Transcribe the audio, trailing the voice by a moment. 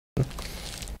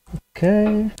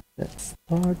Okay, let's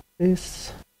start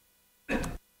this.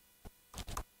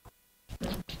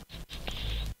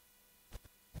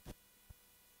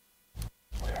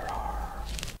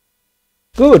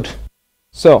 Good.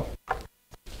 So,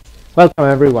 welcome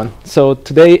everyone. So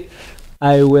today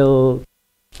I will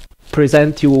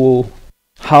present you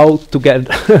how to get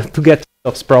to get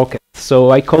of Sprockets.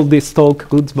 So I call this talk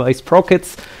Goodbye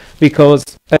Sprockets because,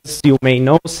 as you may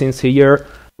know, since a year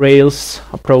Rails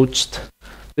approached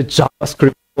the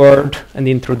JavaScript world and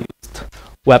introduced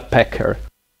Webpacker,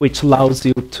 which allows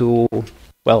you to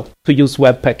use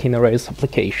Webpack in a Rails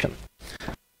application.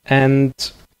 And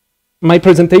my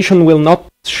presentation will not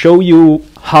show you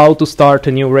how to start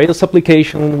a new Rails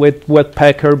application with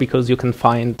Webpacker, because you can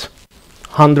find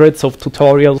hundreds of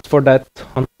tutorials for that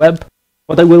on the web.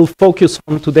 What I will focus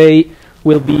on today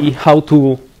will be how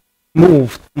to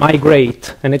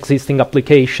migrate an existing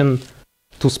application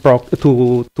to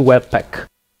Webpack.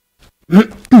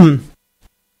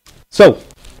 So,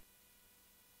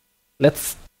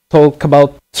 let's talk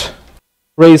about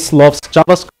Rails loves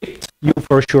JavaScript. You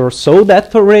for sure saw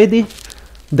that already.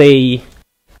 They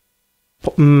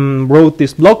wrote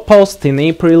this blog post in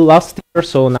April last year,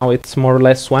 so now it's more or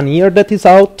less 1 year that is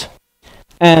out.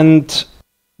 And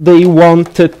they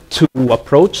wanted to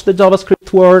approach the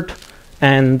JavaScript world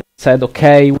and said,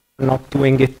 okay, we're not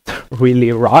doing it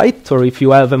really right, or if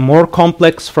you have a more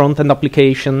complex front-end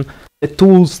application, the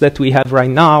tools that we have right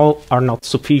now are not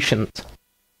sufficient.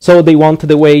 So they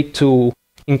wanted a way to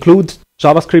include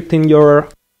JavaScript in your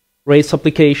Rails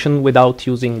application without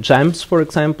using gems, for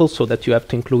example, so that you have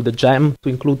to include a gem to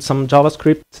include some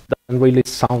JavaScript. Doesn't really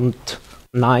sound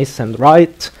nice and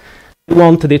right. We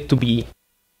wanted it to be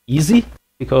easy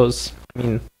because, I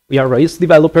mean, we are Rails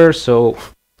developers, so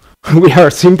we are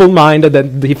simple-minded,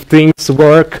 and if things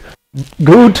work,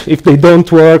 good. If they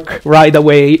don't work right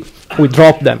away, we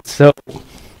drop them. So,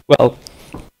 well,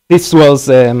 this was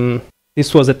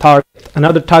a target.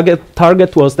 Another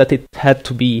target was that it had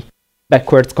to be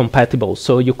backwards compatible,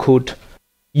 so you could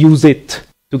use it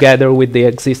together with the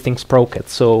existing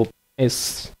Sprockets, so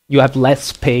you have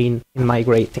less pain in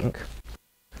migrating.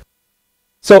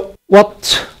 So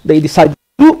what they decided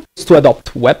to do is to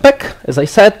adopt Webpack, as I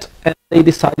said, and they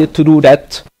decided to do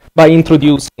that by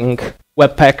introducing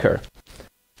Webpacker.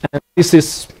 And this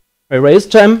is a Rails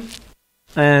gem,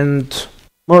 and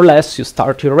more or less you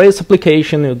start your Rails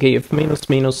application, you give --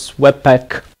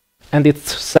 Webpack, and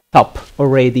it's set up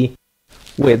already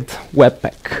with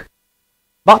Webpack.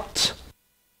 But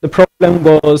the problem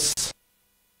was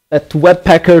that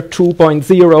Webpacker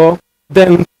 2.0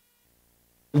 then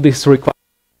this requires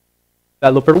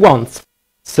developer wants.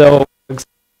 So, for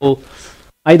example,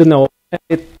 I don't know,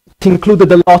 it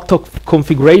included a lot of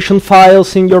configuration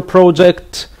files in your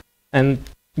project, and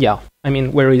yeah, I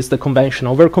mean, where is the convention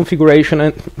over configuration?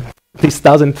 And this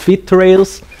doesn't fit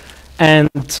Rails,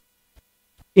 and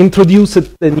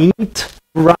introduced the need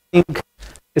for running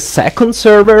a second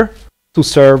server to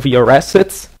serve your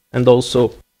assets, and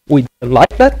also we didn't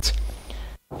like that.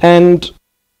 And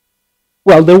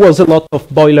well, there was a lot of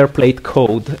boilerplate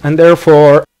code, and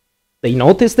therefore they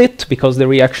noticed it because the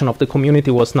reaction of the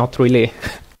community was not really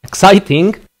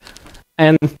exciting,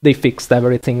 and they fixed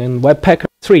everything in Webpacker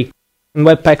 3. In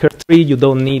Webpacker 3 you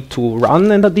don't need to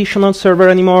run an additional server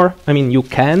anymore. I mean, you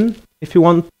can if you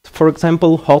want, for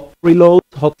example, hot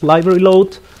live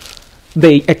reload.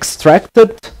 They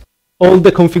extracted all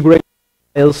the configuration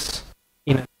files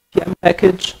in a npm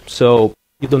package, so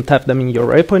you don't have them in your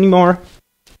repo anymore.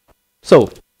 So,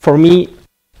 for me,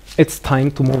 it's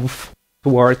time to move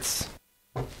towards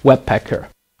Webpacker.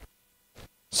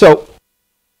 So,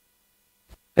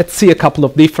 let's see a couple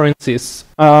of differences.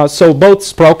 So, both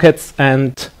Sprockets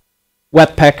and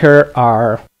Webpacker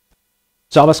are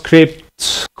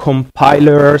JavaScript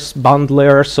compilers,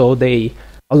 bundlers, so they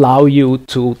allow you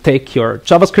to take your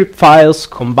JavaScript files,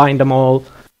 combine them all,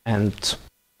 and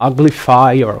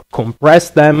uglify or compress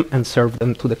them and serve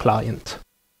them to the client.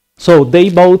 So they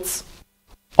both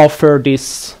offer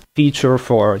this feature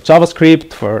for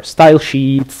JavaScript, for style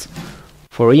sheets,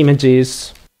 for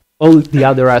images, all the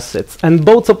other assets. And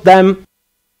both of them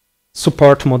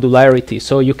support modularity,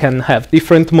 so you can have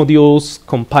different modules,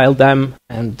 compile them,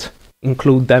 and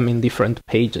include them in different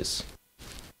pages.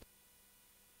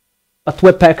 But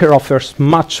Webpacker offers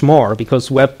much more, because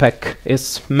Webpack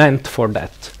is meant for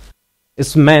that.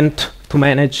 It's meant to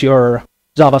manage your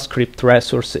JavaScript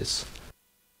resources.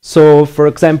 So, for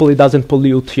example, it doesn't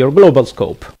pollute your global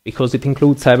scope, because it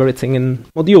includes everything in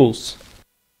modules.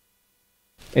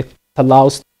 It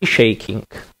allows tree shaking.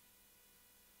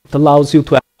 it allows you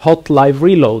to have hot live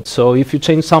reload. So if you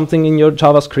change something in your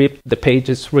JavaScript, the page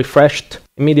is refreshed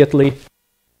immediately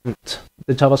and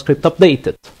the JavaScript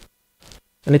updated.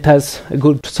 And it has a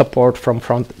good support for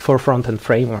front-end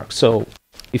frameworks. So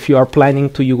if you are planning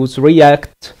to use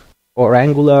React or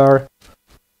Angular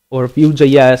or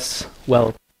Vue.js,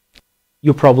 well,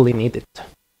 you probably need it.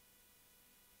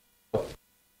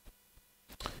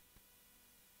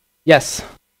 Yes,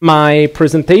 my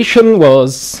presentation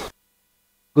was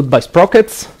good by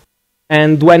Sprockets,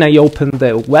 and when I open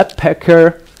the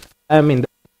Webpacker,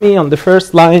 on the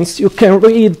first lines, you can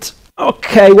read,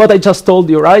 okay, what I just told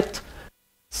you, right?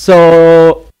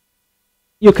 So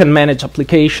you can manage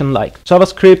application like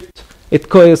JavaScript. It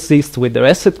coexists with the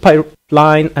REST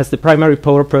pipeline, as the primary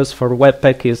purpose for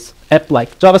Webpack is app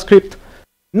like JavaScript,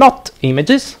 not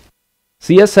images,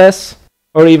 CSS,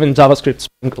 or even JavaScript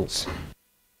sprinkles.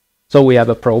 So we have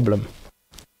a problem,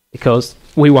 because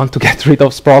we want to get rid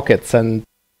of Sprockets and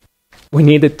we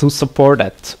needed to support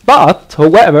that. But,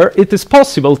 however, it is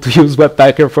possible to use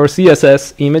Webpacker for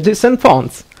CSS, images, and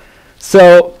fonts.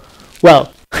 So,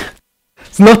 well,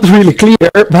 it's not really clear,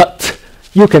 but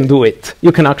you can do it.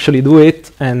 You can actually do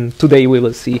it, and today we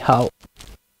will see how.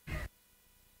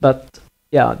 But,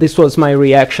 yeah, this was my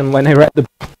reaction when I read the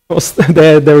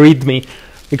README,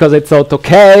 because I thought,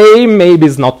 okay, maybe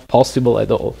it's not possible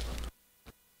at all.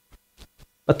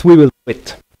 But we will do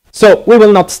it. So we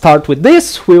will not start with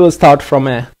this. We will start from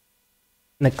an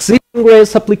existing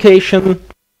Rails application,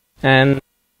 and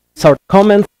sort of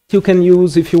comments you can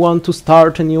use if you want to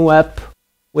start a new app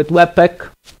with Webpack.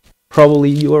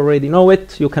 Probably you already know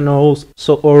it. You can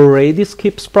also already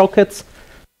skip Sprockets.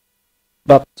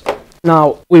 But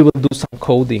now we will do some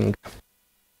coding.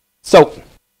 So,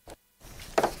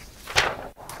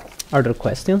 are there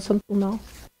questions until now?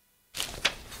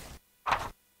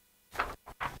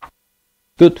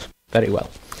 Good, very well.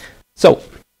 So,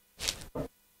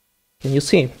 can you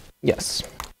see? Yes.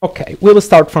 Okay, we will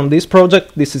start from this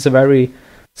project. This is a very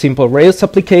simple Rails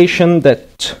application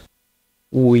that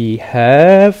we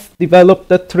have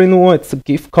developed at Renew. It's a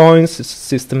gift coins. It's a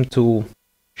system to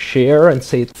share and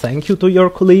say thank you to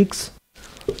your colleagues.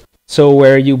 So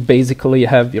where you basically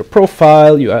have your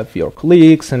profile, you have your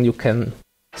colleagues, and you can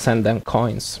send them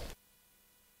coins.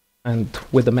 And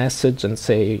with a message and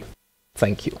say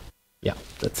thank you. Yeah,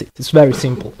 that's it. It's very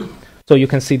simple. So you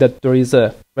can see that there is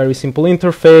a very simple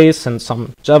interface and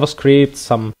some JavaScript,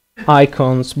 some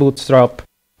icons, Bootstrap,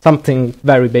 something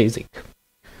very basic.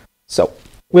 So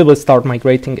we will start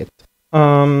migrating it.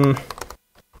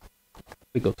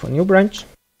 We go to a new branch.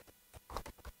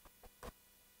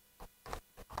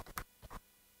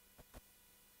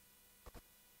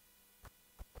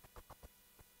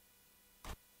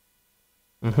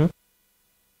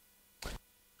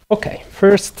 Okay,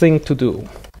 first thing to do.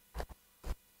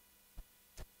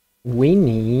 We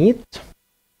need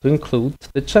to include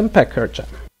the Webpacker gem.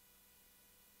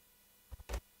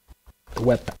 The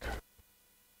Webpacker.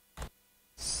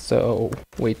 So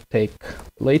we take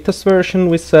the latest version,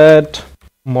 we said,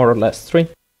 more or less 3.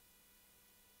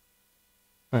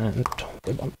 And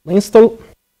we want to install.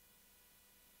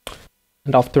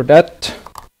 And after that,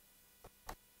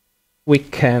 we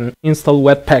can install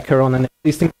Webpacker on an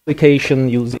existing application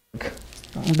using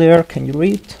there. Can you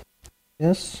read?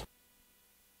 Yes.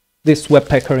 This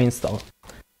Webpacker install.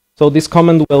 So this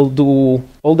command will do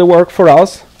all the work for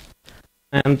us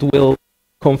and will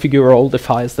configure all the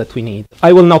files that we need.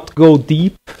 I will not go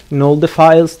deep in all the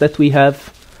files that we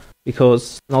have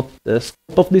because not the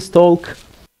scope of this talk,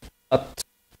 but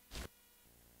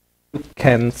you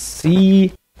can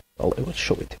see, well, I will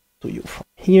show it to you from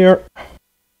here.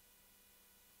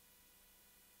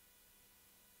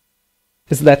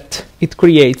 Is that it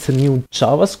creates a new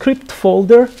JavaScript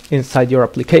folder inside your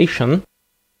application,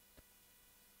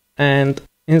 and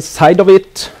inside of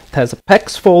it, it has a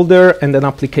PEX folder and an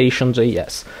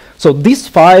application.js. So this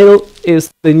file is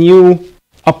the new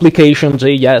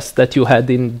application.js that you had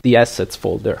in the assets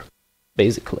folder,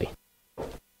 basically.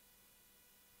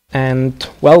 And,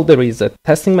 well, there is a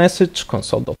testing message,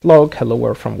 console.log, hello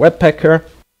world from Webpacker.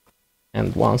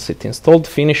 And once it installed,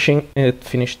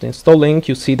 finished installing,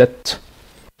 you see that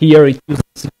here it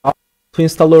uses to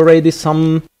install already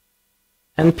some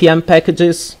npm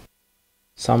packages,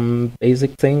 some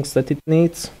basic things that it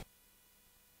needs.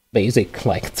 Basic,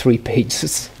 like 3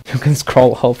 pages. You can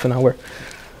scroll half an hour.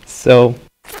 So,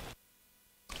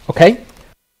 okay.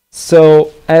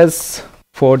 So, as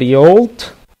for the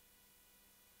old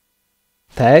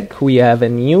tag, we have a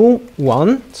new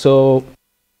one. So,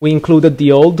 we included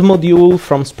the old module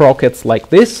from Sprockets like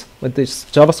this, with this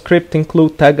JavaScript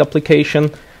include tag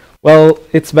application. Well,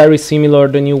 it's very similar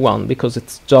the new one because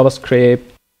it's JavaScript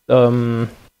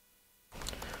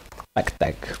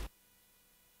backpack.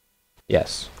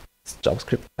 Yes, it's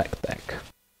JavaScript backpack.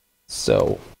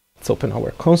 So let's open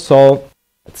our console.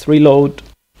 Let's reload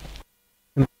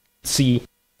and see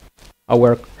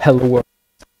our hello world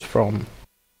from.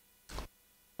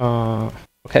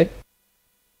 Okay,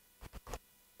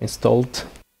 installed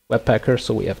Webpacker,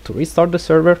 so we have to restart the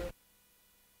server.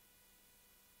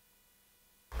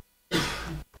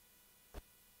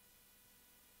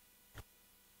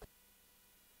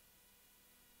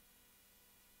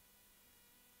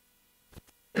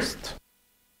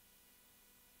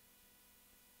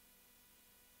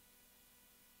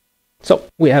 So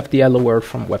we have the hello world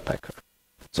from Webpacker.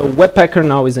 So Webpacker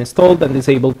now is installed and is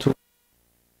able to.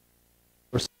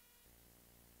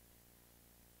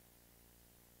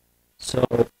 So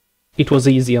it was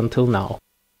easy until now.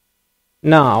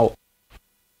 Now,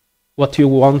 what you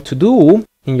want to do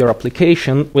in your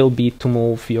application will be to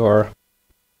move your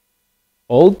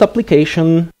old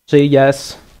application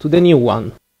JS to the new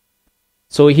one.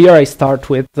 So here I start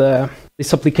with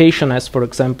this application as, for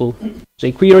example,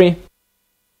 jQuery. It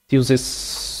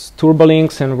uses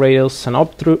turbolinks and Rails and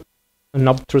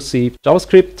unobtrusive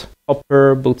JavaScript,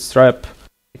 Hopper, Bootstrap,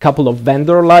 a couple of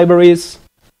vendor libraries,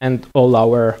 and all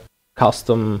our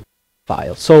custom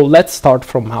files. So let's start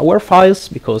from our files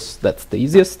because that's the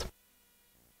easiest.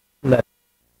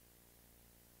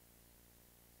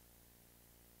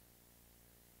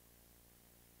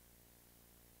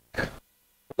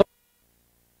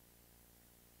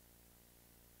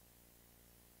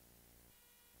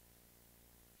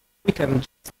 We can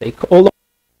just take all of them.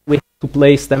 We have to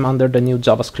place them under the new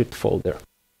JavaScript folder.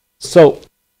 So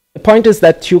the point is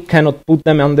that you cannot put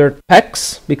them under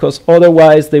packs because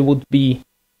otherwise they would be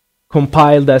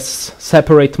compiled as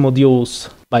separate modules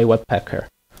by Webpacker.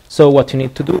 So what you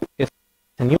need to do is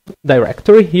a new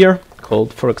directory here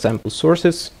called, for example,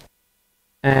 sources,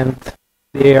 and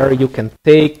there you can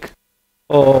take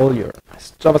all your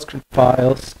nice JavaScript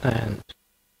files and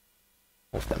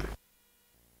move them.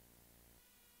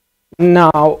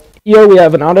 Now, here we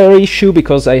have another issue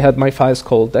because I had my files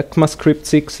called ECMAScript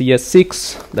 6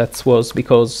 ES6. That was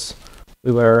because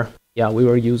we were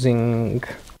using,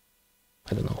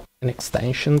 I don't know, an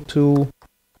extension to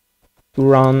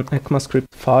run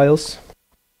ECMAScript files,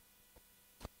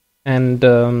 and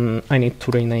I need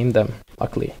to rename them.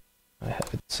 Luckily, I have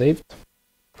it saved.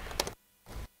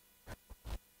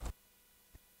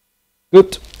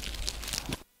 Good.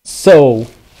 So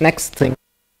next thing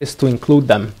is to include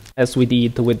them, as we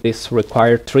did with this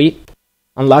require tree.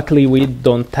 Unluckily, we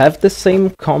don't have the same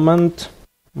command,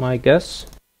 I guess,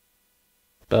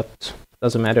 but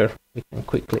doesn't matter. We can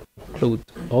quickly include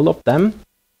all of them.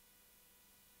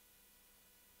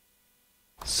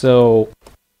 So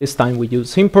this time we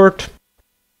use import,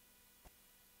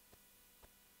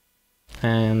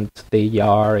 and they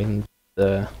are in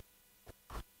the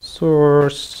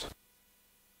source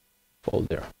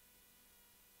folder.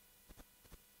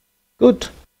 Good.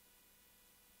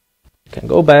 You can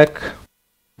go back,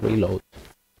 reload.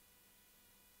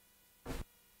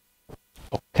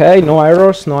 Okay, no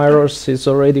errors. No errors is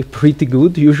already pretty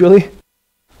good usually.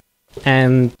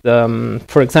 And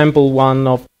for example, one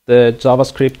of the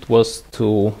JavaScript was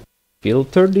to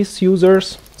filter these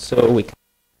users. So we can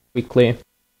quickly,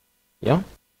 yeah,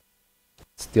 it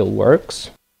still works.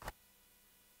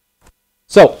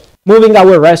 So moving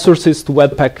our resources to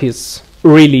Webpack is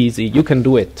really easy. You can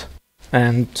do it.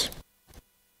 And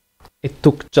it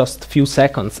took just a few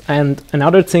seconds. And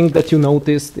another thing that you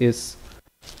noticed is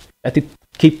that it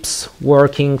keeps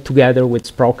working together with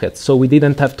Sprockets. So we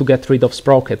didn't have to get rid of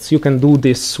Sprockets. You can do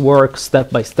this work step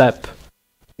by step.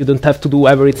 You don't have to do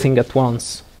everything at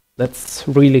once. That's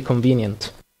really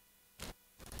convenient.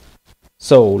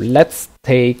 So let's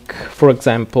take, for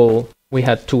example, we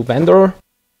had two vendor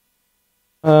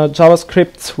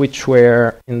JavaScripts, which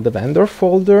were in the vendor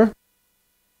folder.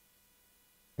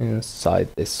 Inside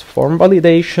this form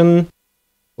validation,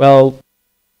 well,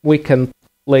 we can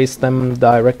place them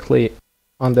directly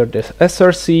under the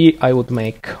SRC. I would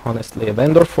make, honestly, a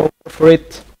vendor folder for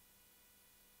it.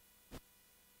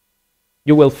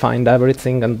 You will find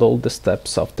everything and all the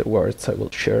steps afterwards. I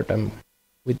will share them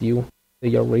with you.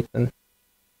 They are written.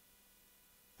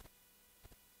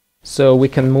 So we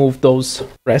can move those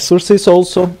resources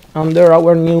also under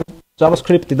our new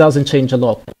JavaScript. It doesn't change a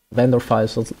lot. Vendor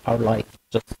files are like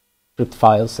just script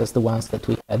files as the ones that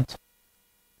we had.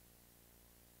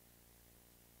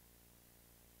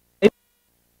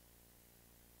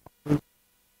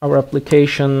 Our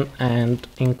application and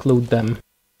include them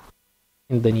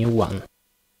in the new one.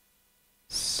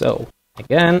 So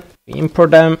Again, we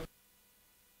import them.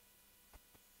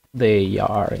 They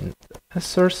are in the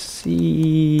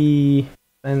src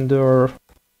vendor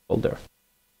folder.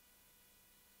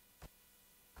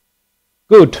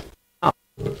 Good.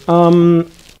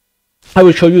 I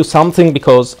will show you something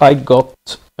because I got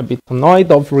a bit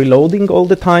annoyed of reloading all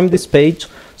the time this page.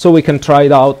 So we can try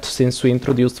it out since we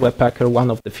introduced Webpacker,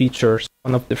 one of the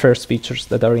first features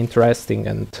that are interesting,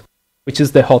 and which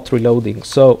is the hot reloading.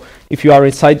 So if you are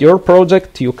inside your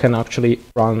project, you can actually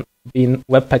run bin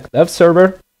webpack dev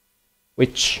server,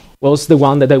 which was the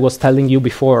one that I was telling you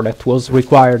before that was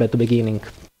required at the beginning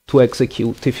to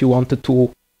execute if you wanted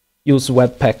to use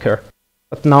Webpacker.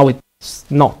 But now it's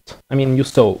not. I mean, you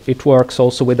saw it works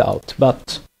also without.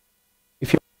 But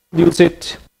if you use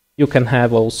it, you can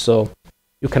have also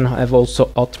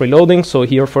hot reloading. So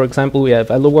here, for example, we have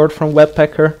hello world from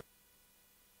Webpacker,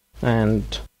 and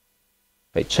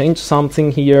if I change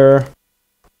something here,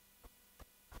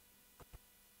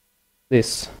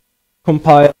 this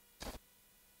compiles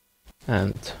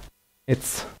and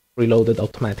it's reloaded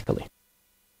automatically.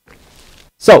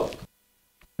 So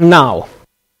now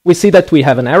we see that we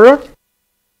have an error,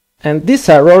 and this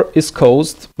error is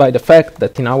caused by the fact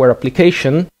that in our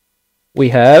application we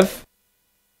have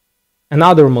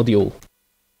another module,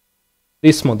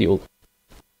 this module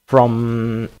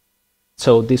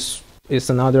so this is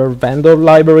another vendor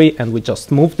library and we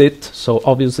just moved it, so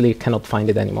obviously cannot find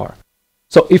it anymore.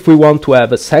 So if we want to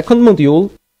have a second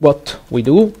module, what we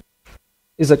do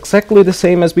is exactly the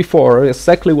same as before,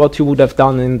 exactly what you would have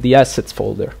done in the assets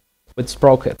folder with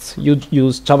Sprockets. You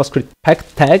use JavaScript pack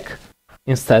tag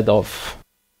instead of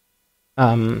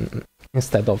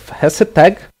asset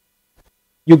tag.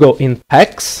 You go in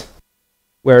packs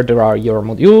where there are your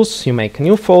modules, you make a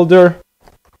new folder,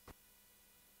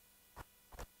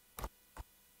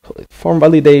 call it form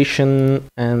validation,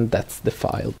 and that's the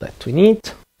file that we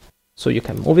need. So you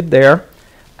can move it there.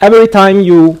 Every time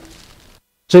you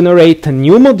generate a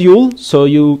new module, so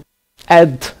you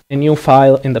add a new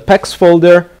file in the packs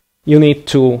folder, you need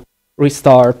to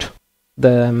restart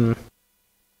the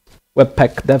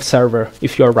Webpack dev server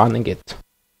if you're running it.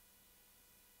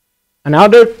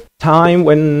 Another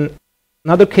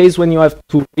case when you have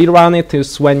to rerun it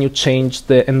is when you change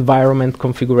the environment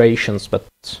configurations, but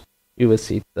you will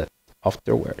see that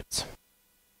afterwards.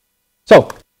 So,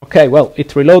 okay, well,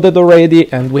 it reloaded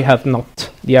already and we have not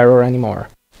the error anymore.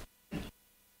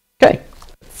 Okay,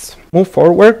 let's move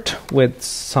forward with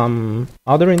some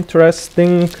other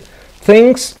interesting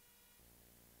things.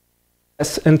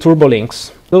 And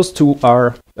turbolinks. Those two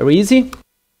are very easy.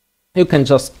 You can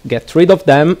just get rid of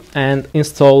them and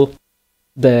install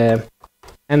the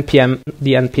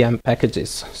npm packages.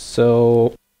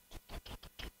 So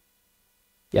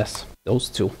yes, those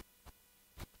two.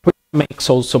 Which makes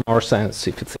also more sense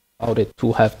if you think about it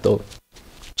to have the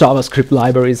JavaScript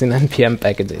libraries in npm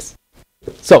packages.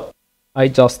 So I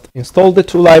just installed the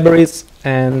two libraries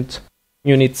and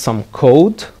you need some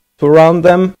code to run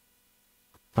them.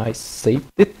 I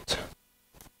saved it,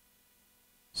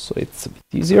 so it's a bit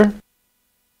easier.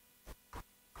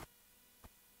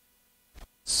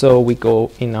 So we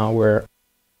go in our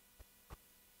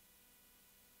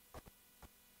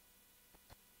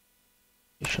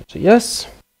yes,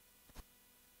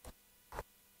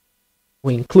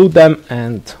 we include them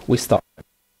and we start them.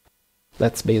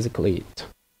 That's basically it.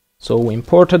 So we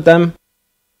imported them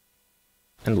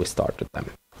and we started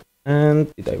them.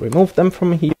 And did I remove them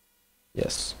from here?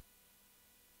 Yes.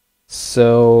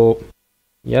 So,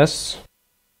 yes.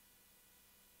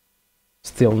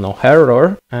 Still no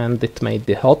error, and it made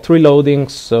the hot reloading,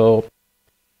 so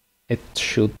it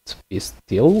should be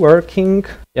still working.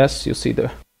 Yes, you see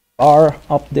the bar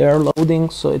up there loading,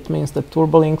 so it means that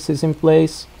turbolinks is in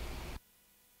place.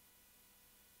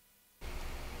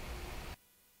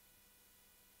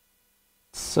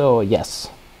 So, yes.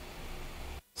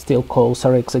 Still calls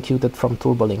are executed from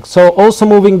turbolinks. So also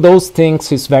moving those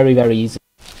things is very, very easy.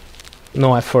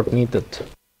 No effort needed.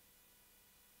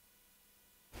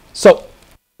 So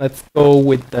let's go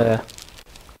with the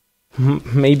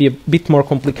maybe a bit more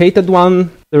complicated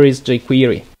one. There is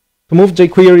jQuery. To move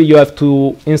jQuery, you have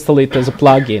to install it as a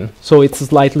plugin. So it's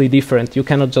slightly different. You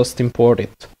cannot just import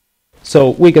it.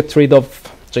 So we get rid of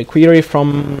jQuery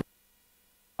from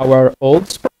our old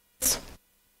sprites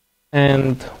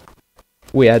and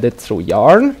we add it through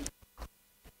yarn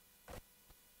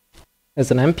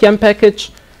as an npm package,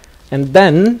 and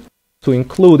then to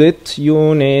include it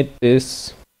you need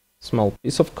this small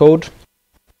piece of code.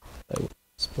 I will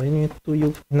explain it to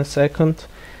you in a second.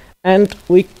 And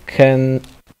we can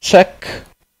check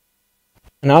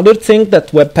another thing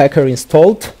that Webpacker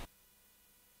installed.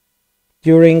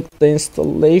 during the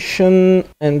installation,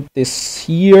 and this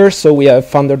here. So we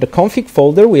have under the config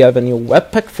folder, we have a new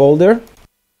Webpack folder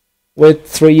with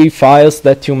 3 files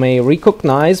that you may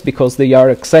recognize because they are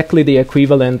exactly the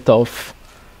equivalent of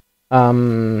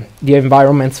the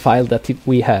environments file that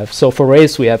we have. So for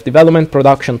Rails, we have development,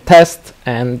 production, test,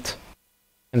 and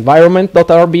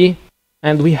environment.rb,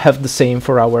 and we have the same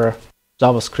for our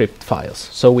JavaScript files.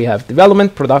 So we have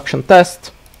development, production,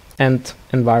 test, and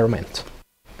environment.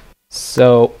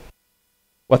 So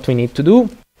what we need to do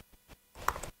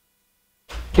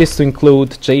is to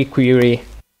include jQuery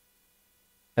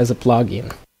as a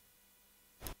plugin,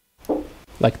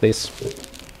 like this.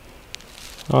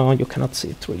 Oh, you cannot see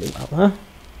it really well, huh?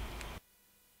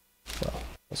 Well,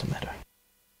 doesn't matter.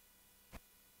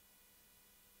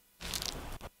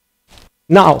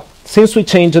 Now, since we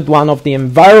changed one of the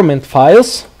environment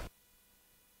files,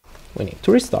 we need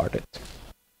to restart it.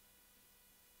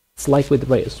 It's like with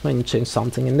Rails, when you change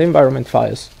something in the environment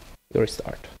files, you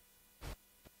restart.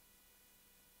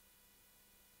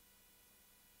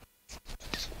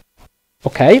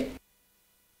 Okay,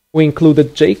 we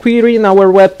included jQuery in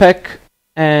our Webpack,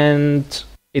 and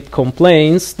it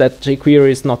complains that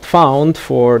jQuery is not found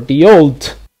for the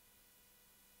old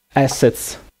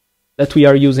assets that we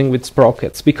are using with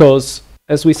Sprockets, because,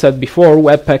 as we said before,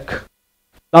 Webpack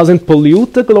doesn't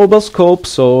pollute the global scope,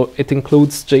 so it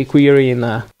includes jQuery in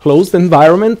a closed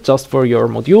environment just for your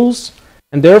modules,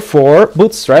 and therefore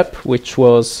Bootstrap, which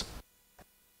was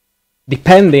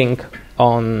depending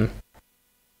on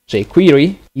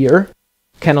jQuery here,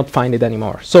 cannot find it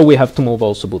anymore. So we have to move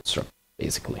also Bootstrap,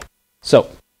 basically. So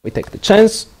we take the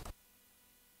chance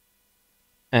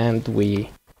and we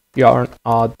yarn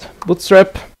add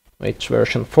Bootstrap, which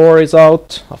version 4 is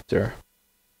out after,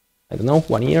 I don't know,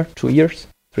 1 year, 2 years,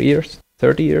 3 years,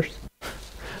 30 years.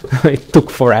 It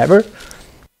took forever,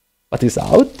 but it's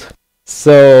out.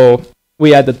 So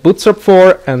we added Bootstrap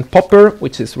 4 and Popper,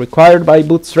 which is required by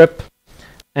Bootstrap.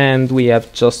 And we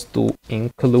have just to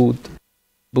include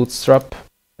Bootstrap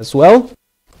as well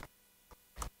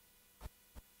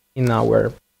in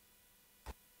our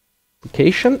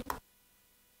application.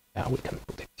 Yeah, we can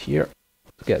put it here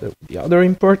together with the other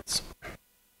imports.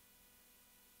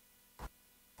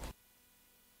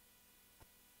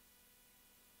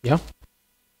 Yeah.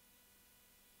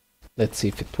 Let's see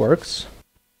if it works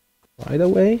right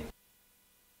away.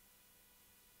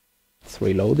 It's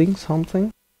reloading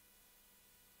something.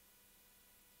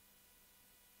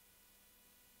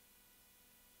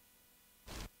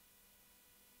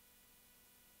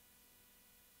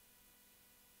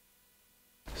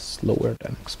 Slower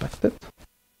than expected.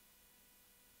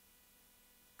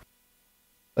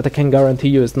 But I can guarantee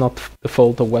you it's not the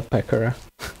fault of Webpacker.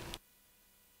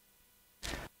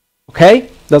 Okay,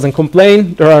 doesn't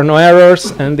complain, there are no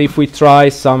errors, and if we try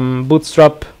some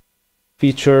Bootstrap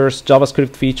features,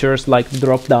 JavaScript features like the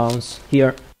drop-downs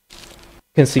here,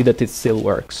 you can see that it still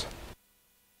works.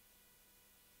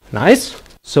 Nice.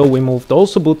 So we moved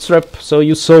also Bootstrap. So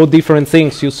you saw different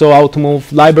things. You saw how to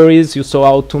move libraries, you saw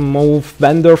how to move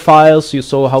vendor files, you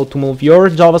saw how to move your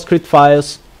JavaScript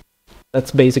files.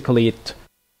 That's basically it.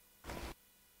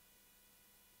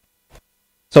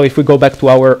 So if we go back to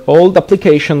our old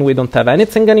application, we don't have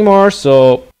anything anymore.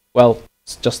 So, well,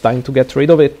 it's just time to get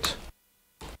rid of it.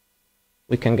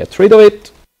 We can get rid of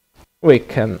it. We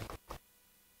can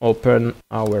open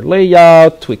our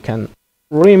layout. We can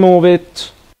remove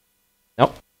it.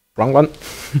 No, wrong one.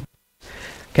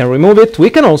 Can remove it. We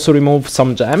can also remove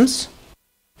some gems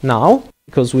now,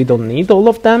 because we don't need all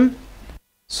of them.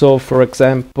 So, for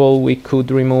example, we could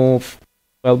remove,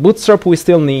 well, Bootstrap we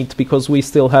still need, because we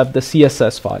still have the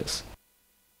CSS files.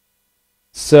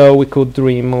 So we could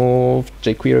remove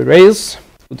jQuery Rails,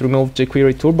 we could remove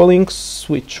jQuery Turbolinks,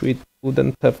 which we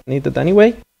wouldn't have needed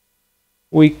anyway.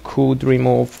 We could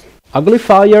remove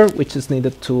Uglifier, which is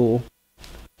needed to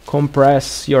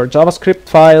compress your JavaScript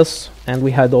files, and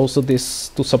we had also this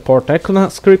to support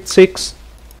ECMAScript 6.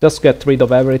 Just get rid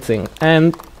of everything,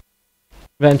 and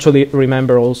eventually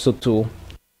remember also to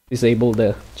disable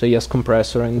the JS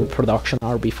compressor in the production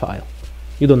RB file.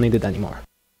 You don't need it anymore.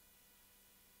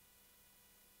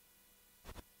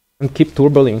 And keep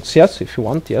turbolinks, yes, if you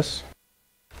want, yes.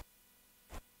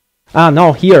 Ah,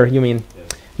 no, here you mean.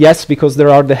 Yes, because there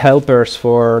are the helpers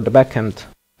for the backend.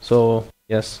 So,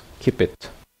 yes, keep it.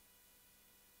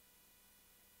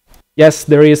 Yes,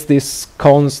 there is this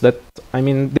cons that, I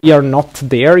mean, they are not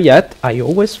there yet. I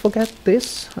always forget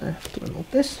this. I have to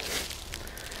remove this.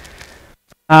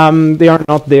 They are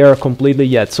not there completely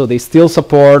yet, so they still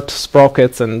support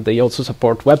Sprockets and they also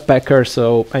support Webpacker.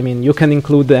 So, I mean, you can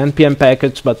include the NPM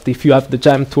package, but if you have the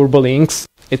gem turbolinks,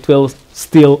 it will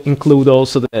still include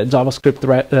also the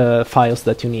JavaScript files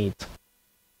that you need.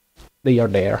 They are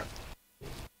there.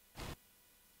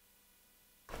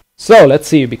 So let's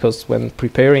see, because when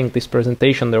preparing this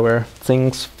presentation, there were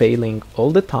things failing all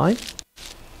the time.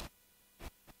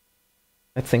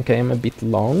 I think I am a bit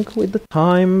long with the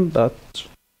time, but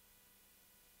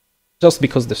just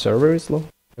because the server is slow,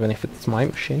 even if it's my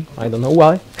machine. I don't know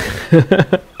why.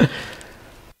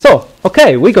 So,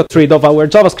 okay, we got rid of our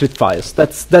JavaScript files.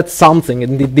 That's something,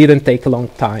 and it didn't take a long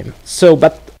time. So,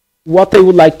 but what I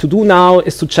would like to do now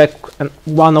is to check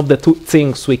one of the two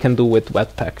things we can do with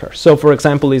Webpacker. So, for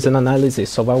example, is an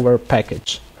analysis of our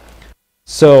package.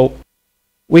 So,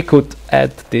 we could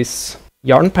add this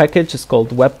Yarn package. It's called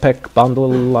Webpack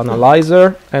Bundle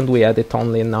Analyzer, and we add it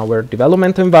only in our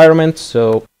development environment,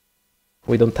 so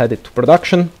we don't add it to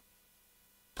production.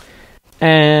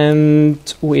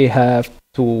 And we have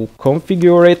to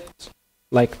configure it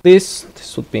like this.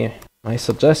 This would be my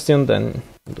suggestion, then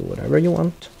do whatever you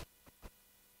want.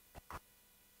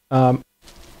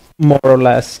 More or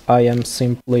less, I am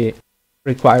simply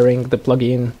requiring the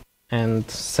plugin and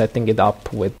setting it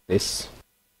up with this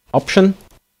option.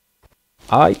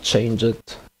 I changed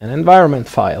an environment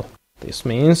file. This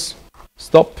means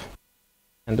stop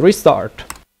and restart.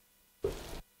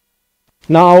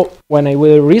 Now, when I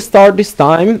will restart this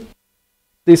time,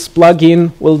 this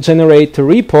plugin will generate a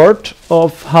report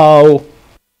of how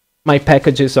my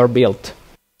packages are built.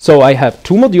 So I have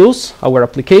two modules, our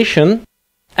application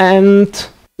and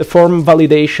the form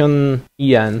validation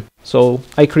EN. So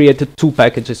I created two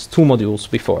packages, two modules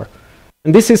before.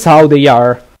 And this is how they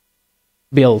are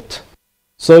built.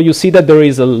 So you see that there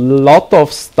is a lot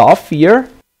of stuff here.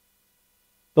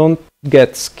 Don't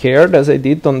get scared as I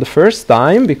did on the first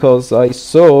time, because I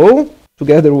saw,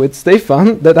 together with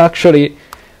Stefan, that actually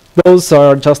those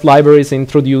are just libraries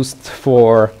introduced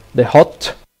for the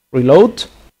hot reload.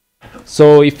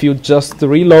 So if you just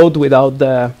reload without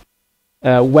the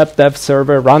web dev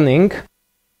server running,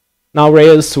 now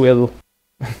Rails will,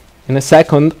 in a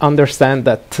second, understand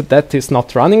that that is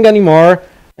not running anymore,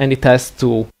 and it has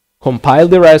to compile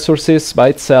the resources by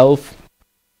itself.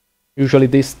 Usually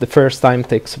this, the first time,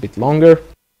 takes a bit longer.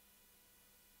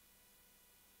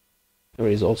 There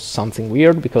is also something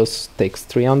weird, because it takes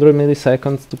 300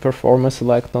 milliseconds to perform a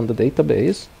select on the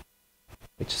database,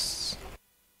 which is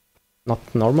not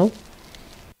normal.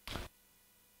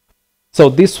 So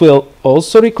this will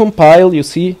also recompile. You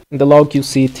see in the log, you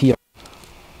see it here.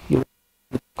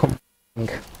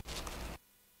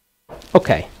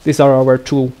 Okay, these are our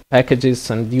two packages,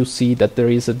 and you see that there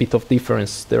is a bit of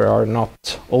difference. There are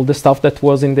not all the stuff that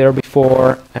was in there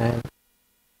before, and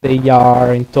they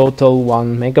are in total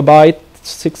 1 megabyte,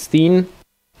 16.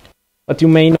 But you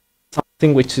may know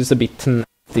something which is a bit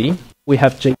nasty. We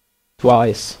have jQuery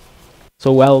twice.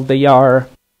 So, well, they are...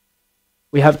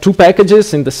 We have two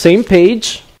packages in the same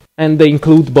page, and they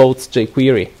include both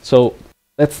jQuery. So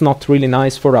that's not really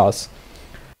nice for us.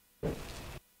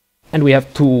 And we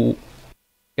have to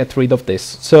get rid of this.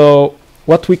 So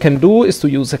what we can do is to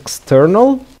use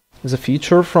external as a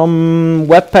feature from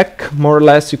Webpack. More or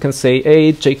less, you can say,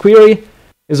 hey, jQuery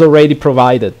is already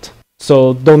provided,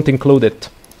 so don't include it.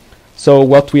 So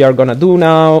what we are going to do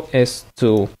now is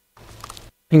to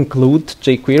include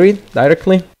jQuery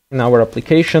directly in our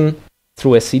application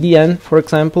through a CDN, for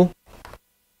example.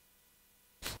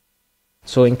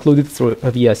 So include it through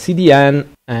via CDN,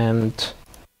 and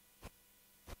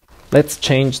let's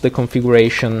change the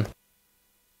configuration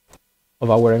of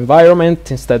our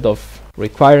environment. Instead of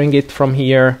requiring it from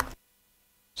here,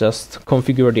 just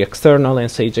configure the external and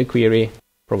say jQuery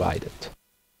provided.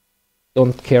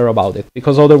 Don't care about it,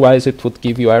 because otherwise it would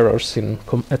give you errors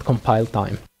at compile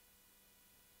time.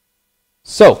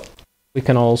 So we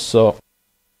can also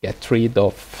get rid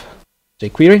of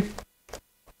jQuery.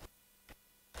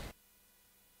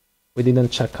 We didn't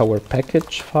check our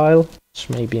package file, which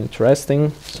may be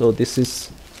interesting. So this is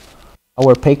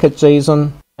our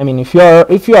package.json. I mean, if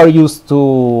you are used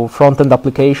to front-end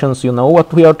applications, you know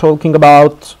what we are talking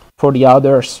about. For the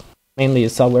others, mainly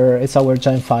it's our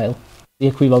gem file, the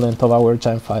equivalent of our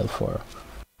gem file for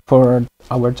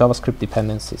our JavaScript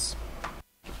dependencies.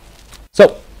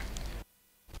 So,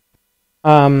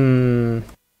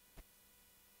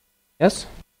 yes,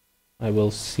 I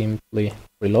will simply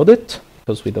reload it,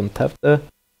 because we don't have the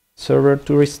server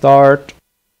to restart.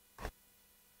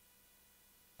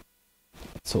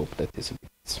 Let's hope that is a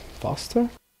bit faster.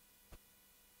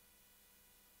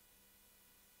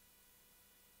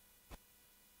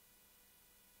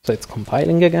 So it's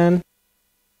compiling again.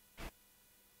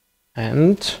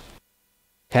 And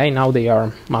Okay, now they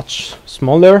are much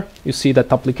smaller. You see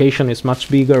that application is much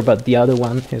bigger, but the other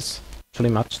one is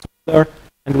actually much smaller.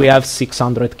 And we have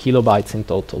 600 kilobytes in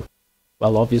total.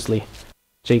 Well, obviously,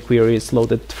 jQuery is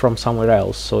loaded from somewhere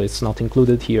else, so it's not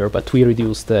included here, but we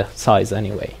reduce the size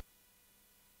anyway.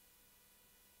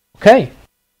 Okay,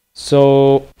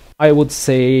 so I would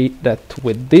say that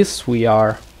with this we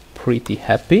are pretty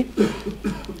happy.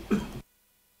 Let's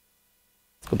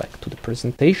go back to the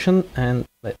presentation and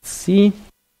let's see.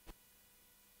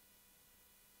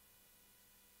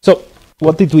 So,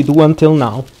 what did we do until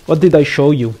now? What did I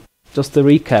show you? Just a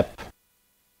recap.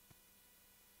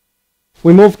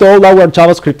 We moved all our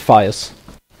JavaScript files.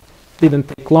 Didn't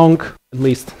take long, at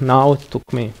least now. It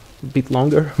took me a bit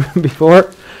longer before.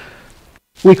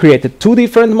 We created 2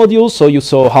 different modules, so you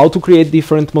saw how to create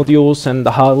different modules and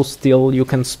how still you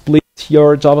can split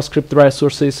your JavaScript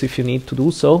resources if you need to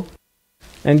do so.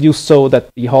 And you saw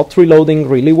that the hot reloading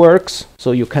really works,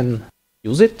 so you can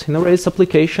use it in a Rails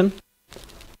application.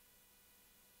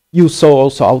 You saw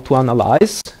also how to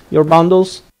analyze your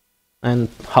bundles and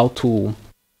how to,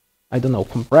 I don't know,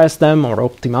 compress them or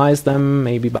optimize them,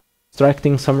 maybe by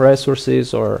extracting some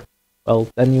resources, or, well,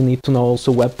 then you need to know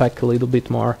also Webpack a little bit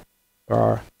more. There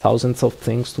are thousands of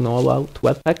things to know about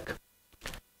Webpack.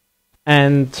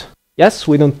 And yes,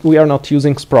 we are not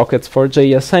using Sprockets for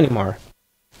JS anymore.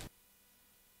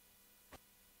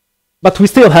 But we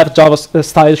still have Java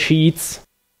style sheets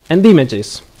and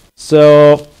images.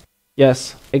 So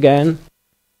yes, again,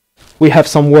 we have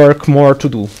some work more to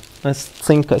do. I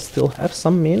think I still have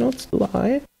some minutes, do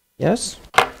I? Yes?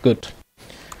 Good.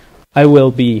 I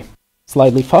will be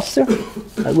slightly faster.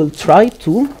 I will try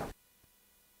to.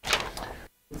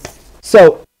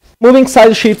 So, moving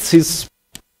style sheets is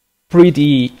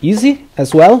pretty easy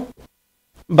as well,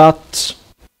 but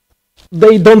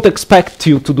they don't expect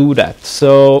you to do that.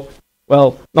 So,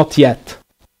 well, not yet.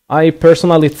 I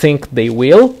personally think they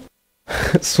will.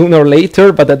 Sooner or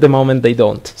later, but at the moment they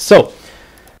don't. So,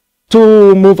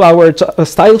 to move our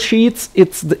style sheets,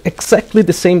 it's exactly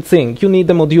the same thing. You need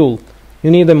a module.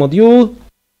 You need a module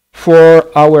for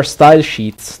our style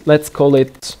sheets. Let's call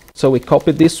it, so we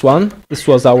copied this one. This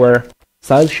was our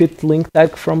style sheet link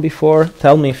tag from before.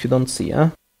 Tell me if you don't see,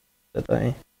 that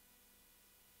I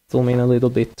zoom in a little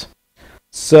bit.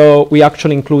 So we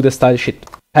actually include a style sheet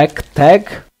pack tag.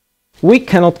 We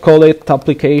cannot call it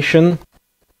application,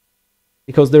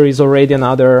 because there is already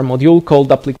another module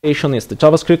called application, is the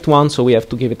JavaScript one, so we have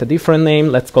to give it a different name.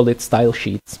 Let's call it style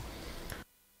sheets.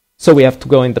 So we have to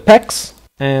go in the packs,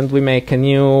 and we make a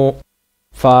new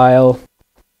file,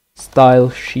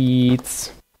 style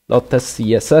sheets.scss,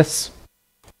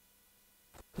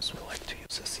 because we like to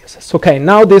use CSS. Okay,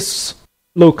 now this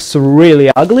looks really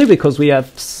ugly, because we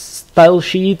have style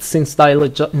sheets inside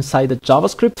the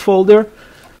JavaScript folder.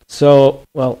 So,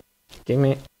 well,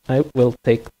 I will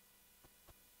take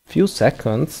few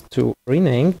seconds to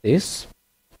rename this,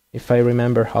 if I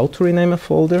remember how to rename a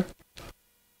folder.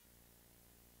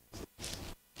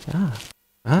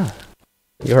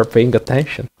 You're paying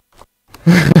attention.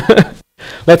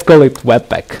 Let's call it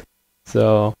Webpack.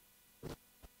 So,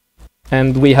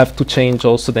 and we have to change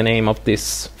also the name of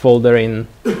this folder in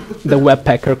the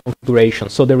Webpacker configuration.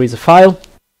 So there is a file.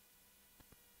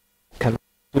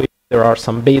 There are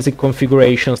some basic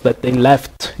configurations that they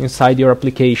left inside your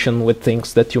application with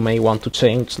things that you may want to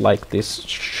change, like this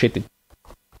shitty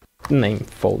name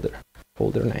folder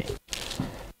name.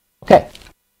 Okay,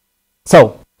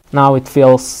 so now it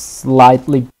feels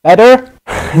slightly better.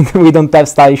 We don't have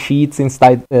style sheets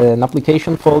inside an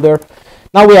application folder.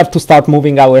 Now we have to start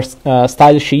moving our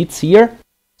style sheets here.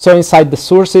 So inside the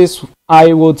sources,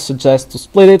 I would suggest to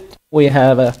split it. We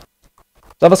have a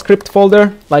JavaScript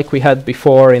folder like we had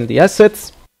before in the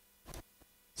assets.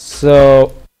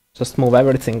 So just move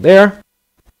everything there.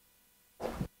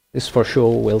 This for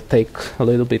sure will take a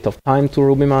little bit of time to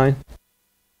RubyMine.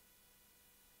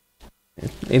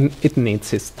 It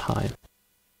needs its time.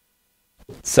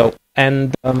 So,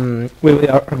 and we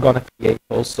are gonna create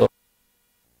also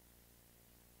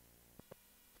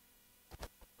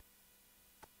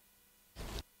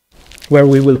where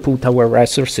we will put our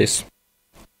resources.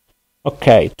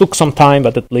 Okay, took some time,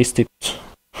 but at least it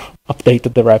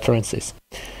updated the references.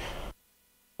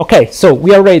 Okay, so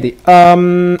we are ready.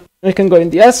 We can go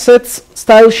in the assets,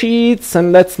 style sheets,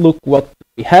 and let's look what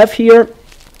we have here.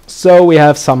 So we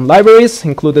have some libraries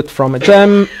included from a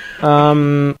gem.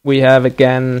 We have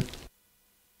again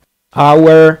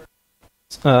our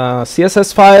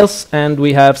CSS files, and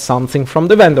we have something from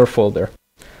the vendor folder.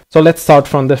 So let's start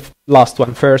from the last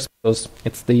one first, because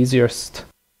it's the easiest.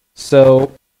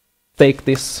 So take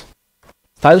this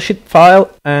style sheet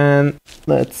file and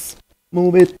let's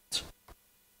move it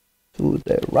to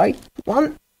the right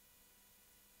one.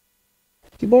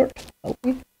 Keyboard, help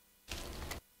me.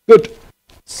 Good.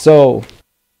 So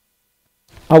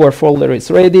our folder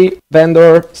is ready.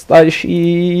 Vendor, style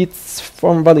sheets,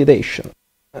 form validation.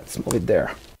 Let's move it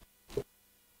there.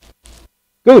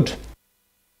 Good.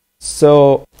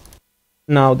 So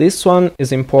now this one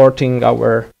is importing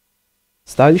our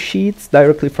style sheets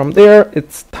directly from there.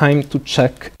 It's time to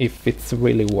check if it's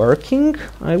really working,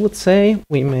 I would say.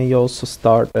 We may also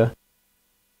start a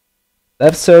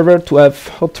dev server to have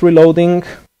hot reloading.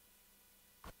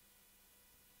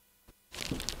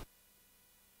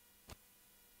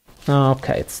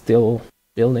 Okay, it's still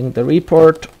building the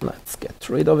report. Let's get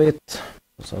rid of it,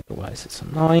 because otherwise it's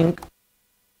annoying.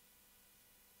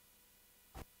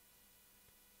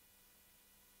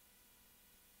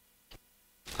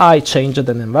 I changed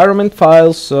an environment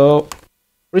file, so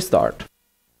restart.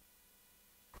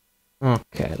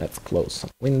 Okay, let's close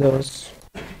some windows.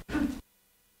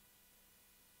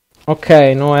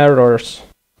 Okay, no errors.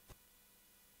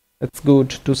 That's good.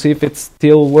 To see if it's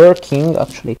still working,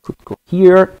 actually could go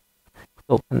here,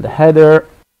 open the header.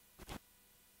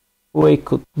 We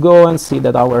could go and see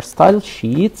that our style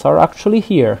sheets are actually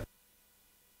here.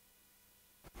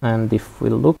 And if we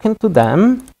look into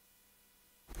them,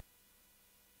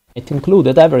 it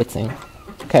included everything.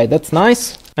 Okay, that's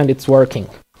nice, and it's working.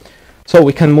 So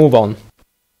we can move on.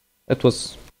 It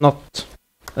was not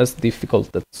as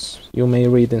difficult as you may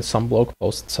read in some blog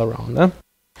posts around.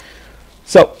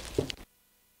 So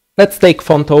let's take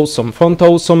font awesome. Font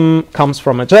awesome comes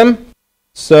from a gem.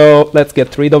 So let's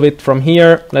get rid of it from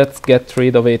here. Let's get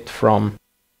rid of it from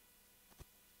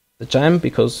the gem,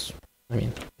 because I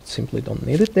mean, we simply don't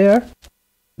need it there.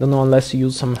 Don't know unless you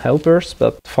use some helpers,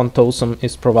 but font awesome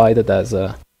is provided as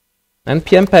a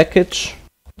npm package,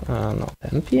 not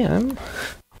npm.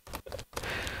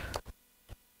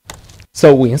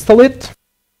 So we install it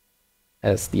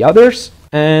as the others,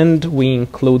 and we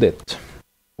include it.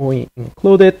 We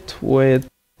include it with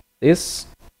this.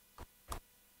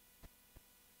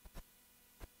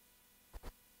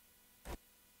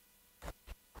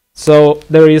 So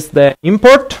there is the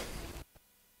import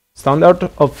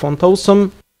standard of font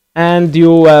awesome, and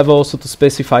you have also to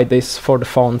specify this for the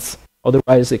fonts.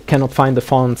 Otherwise, it cannot find the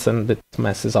fonts, and it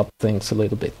messes up things a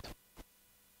little bit.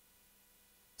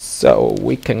 So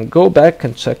we can go back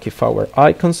and check if our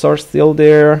icons are still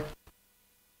there.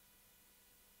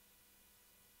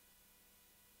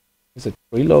 Is it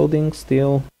reloading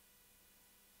still?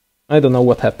 I don't know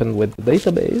what happened with the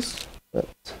database, but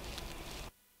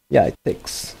yeah, it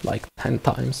takes like 10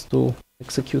 times to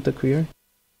execute a query.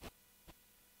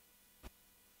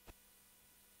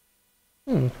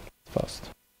 Fast.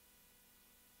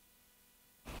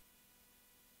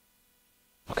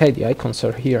 Okay, the icons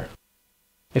are here,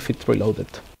 if it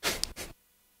reloaded.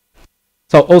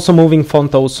 So also moving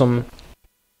font awesome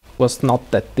was not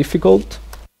that difficult.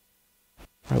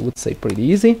 I would say pretty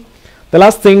easy. The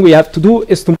last thing we have to do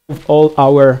is to move all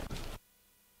our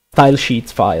style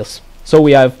sheets files. So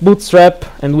we have Bootstrap,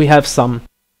 and we have some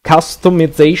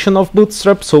customization of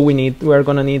Bootstrap. So we're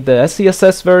gonna need the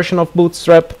SCSS version of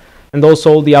Bootstrap, and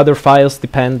also all the other files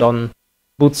depend on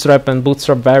Bootstrap and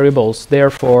Bootstrap variables.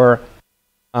 Therefore,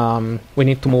 we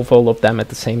need to move all of them at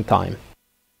the same time.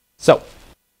 So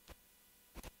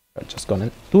we're just gonna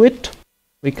do it.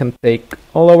 We can take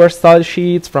all our style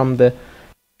sheets from the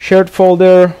shared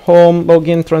folder, home,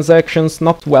 login, transactions,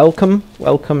 not welcome.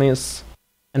 Welcome is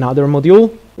another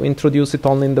module. We introduce it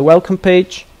only in the welcome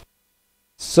page.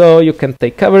 So you can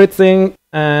take everything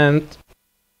and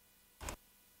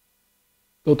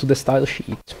go to the style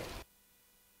sheet.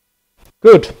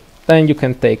 Good. Then you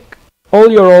can take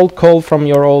all your old code from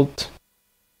your old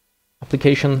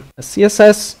application as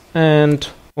CSS and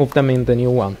move them in the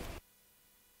new one.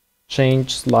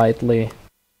 Change slightly.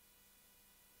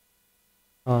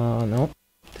 No,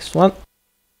 this one.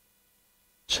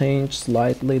 Change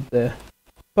slightly the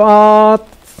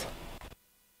path.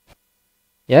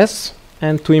 Yes,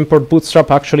 and to import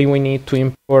Bootstrap, actually we need to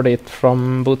import it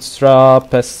from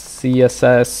Bootstrap as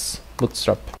CSS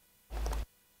Bootstrap.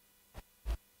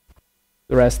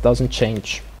 The rest doesn't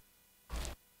change.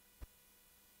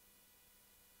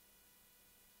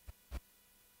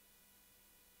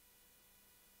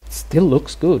 It still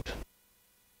looks good.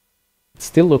 It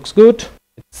still looks good.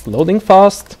 It's loading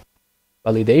fast.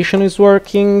 Validation is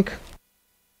working.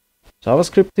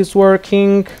 JavaScript is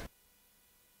working.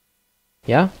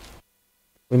 Yeah.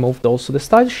 We moved also the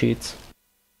style sheets.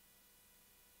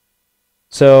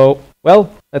 So,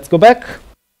 well, let's go back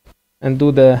and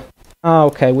do the...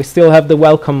 okay, we still have the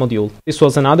welcome module. This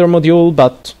was another module,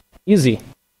 but easy.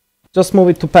 just move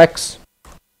it to packs.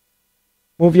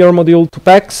 Move your module to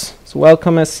packs. So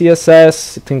welcome as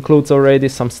CSS. It includes already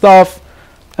some stuff.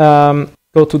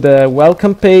 Go to the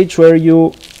welcome page where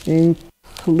you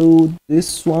include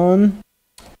this one.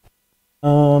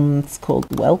 It's called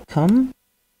welcome.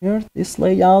 Here, this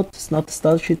layout. It's not a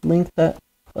style sheet link that,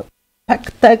 but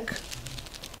pack tag.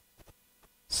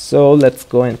 So let's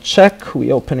go and check.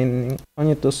 We open in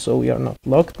incognito, so we are not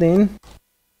logged in.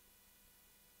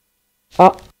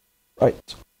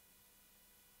 Right.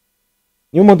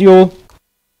 New module.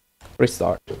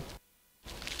 Restart.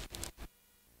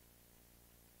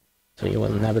 So you will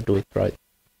never do it right.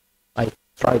 I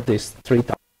tried this 3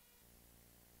 times.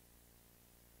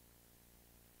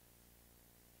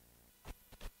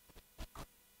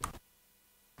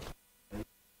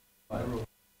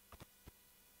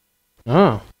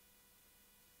 Ah.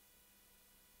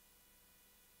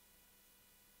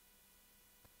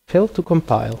 Failed to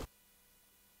compile.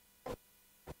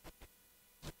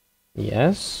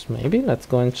 Yes, maybe. Let's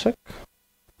go and check.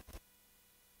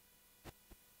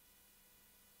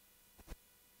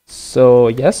 So,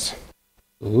 yes.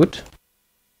 Good.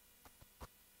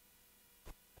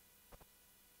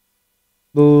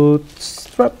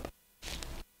 Bootstrap.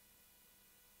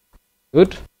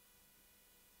 Good.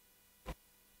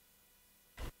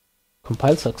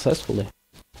 Compiled successfully.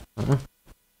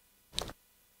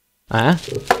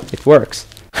 It works.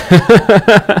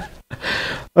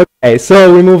 Okay,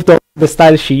 so we moved on to the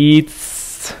style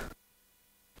sheets.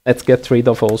 Let's get rid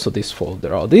of also this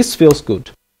folder. Oh, this feels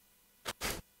good.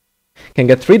 Can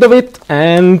get rid of it,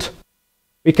 and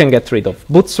we can get rid of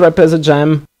Bootstrap as a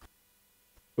gem.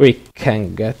 We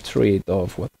can get rid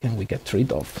of, what can we get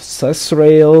rid of?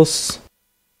 Rails.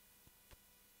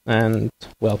 And,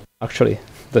 well, actually,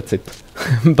 that's it.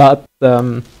 But,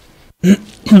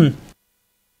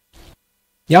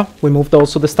 yeah, we moved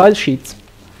also the style sheets.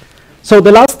 So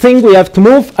the last thing we have to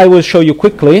move, I will show you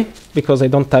quickly, because I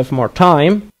don't have more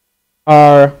time,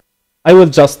 I will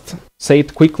just say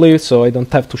it quickly, so I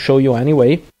don't have to show you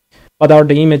anyway, but are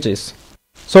the images.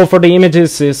 So for the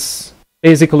images is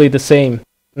basically the same.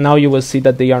 Now you will see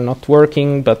that they are not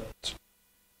working, but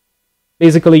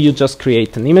basically you just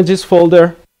create an images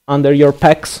folder under your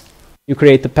packs. You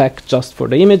create a pack just for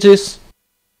the images,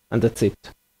 and that's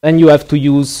it. Then you have to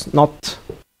use not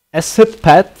asset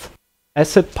path,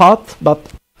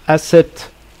 but asset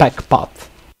pack path.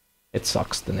 It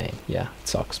sucks, the name. Yeah, it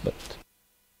sucks, but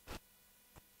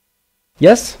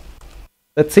yes,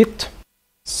 that's it.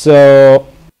 So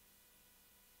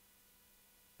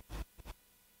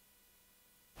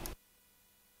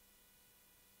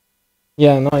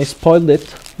yeah, no, I spoiled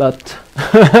it, but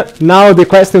now the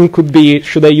question could be,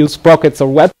 should I use Sprockets or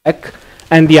Webpacker?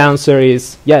 And the answer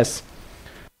is yes.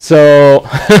 So,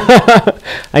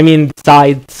 I mean,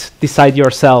 decide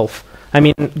yourself. I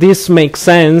mean, this makes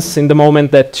sense in the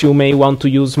moment that you may want to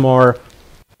use more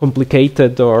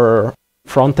complicated or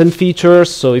front-end features.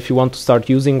 So if you want to start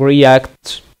using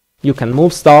React, you can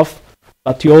move stuff.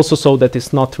 But you also saw that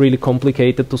it's not really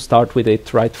complicated to start with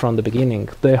it right from the beginning.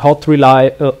 The hot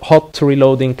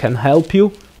reloading can help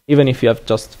you, even if you have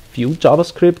just few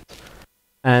JavaScript.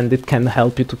 And it can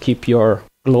help you to keep your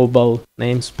global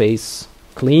namespace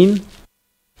clean.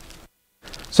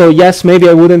 So yes, maybe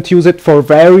I wouldn't use it for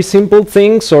very simple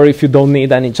things, or if you don't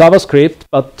need any JavaScript,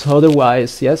 but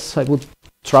otherwise, yes, I would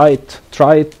try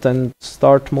it and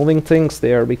start moving things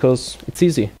there, because it's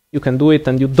easy. You can do it,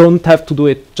 and you don't have to do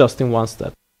it just in one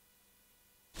step.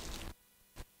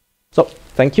 So,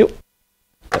 thank you.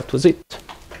 That was it.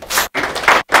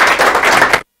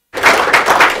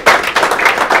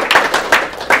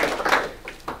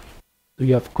 Do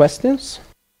you have questions?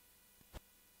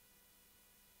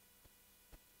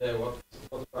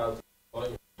 What about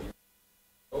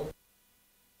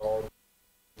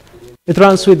it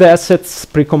runs with the assets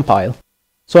precompile.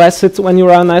 So assets, when you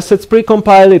run assets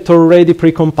precompile, it already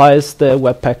precompiles the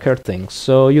Webpacker thing.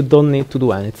 So you don't need to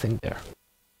do anything there.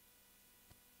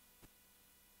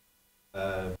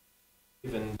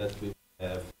 Given that we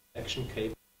have action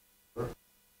cable,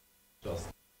 just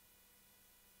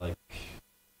like...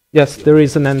 Yes, there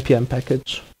is an NPM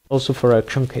package also for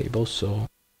action cable, so...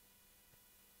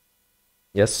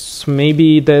 Yes,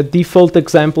 maybe the default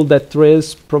example that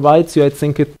Rails provides you, I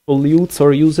think it pollutes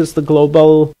or uses the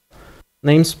global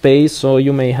namespace, so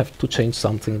you may have to change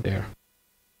something there.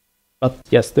 But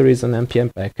yes, there is an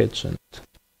NPM package. And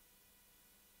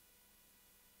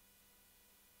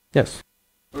yes.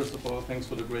 First of all, thanks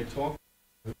for the great talk.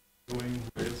 Doing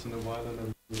Rails in a while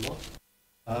and a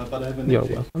lot. But I have a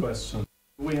nitty question.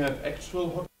 Do we have actual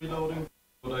hot reloading?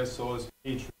 What I saw is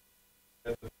page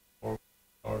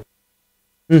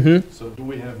So do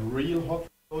we have real hot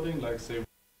reloading, like say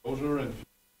Clojure, and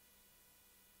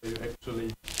you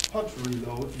actually hot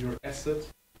reload your asset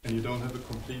and you don't have a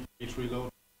complete page reload?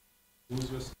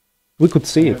 Users We could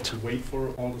see have it. to wait for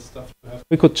all the stuff to happen.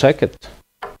 We could check it.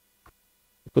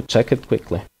 We could check it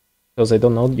quickly, because I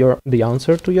don't know the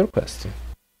answer to your question.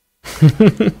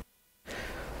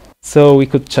 So we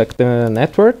could check the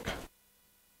network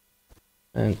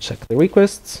and check the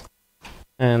requests,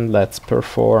 and let's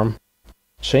perform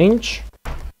change.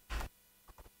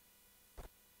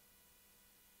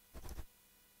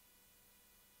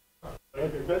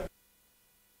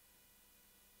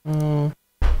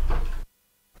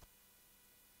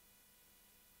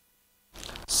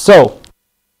 So,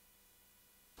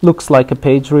 looks like a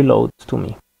page reload to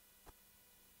me.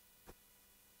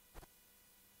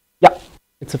 Yeah,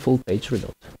 it's a full page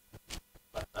reload.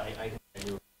 But I can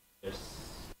tell you there's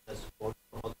support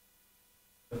for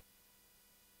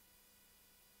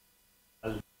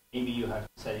maybe you have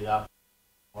to set it up.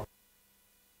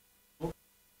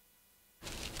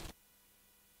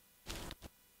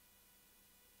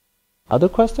 Other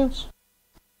questions?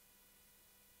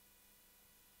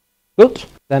 Good.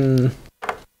 Then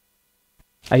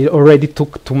I already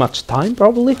took too much time,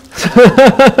 probably.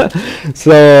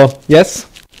 So, yes,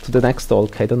 to the next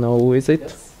talk. I don't know who is it.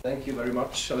 Yes, thank you very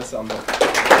much, Alessandro.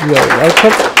 You're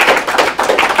welcome.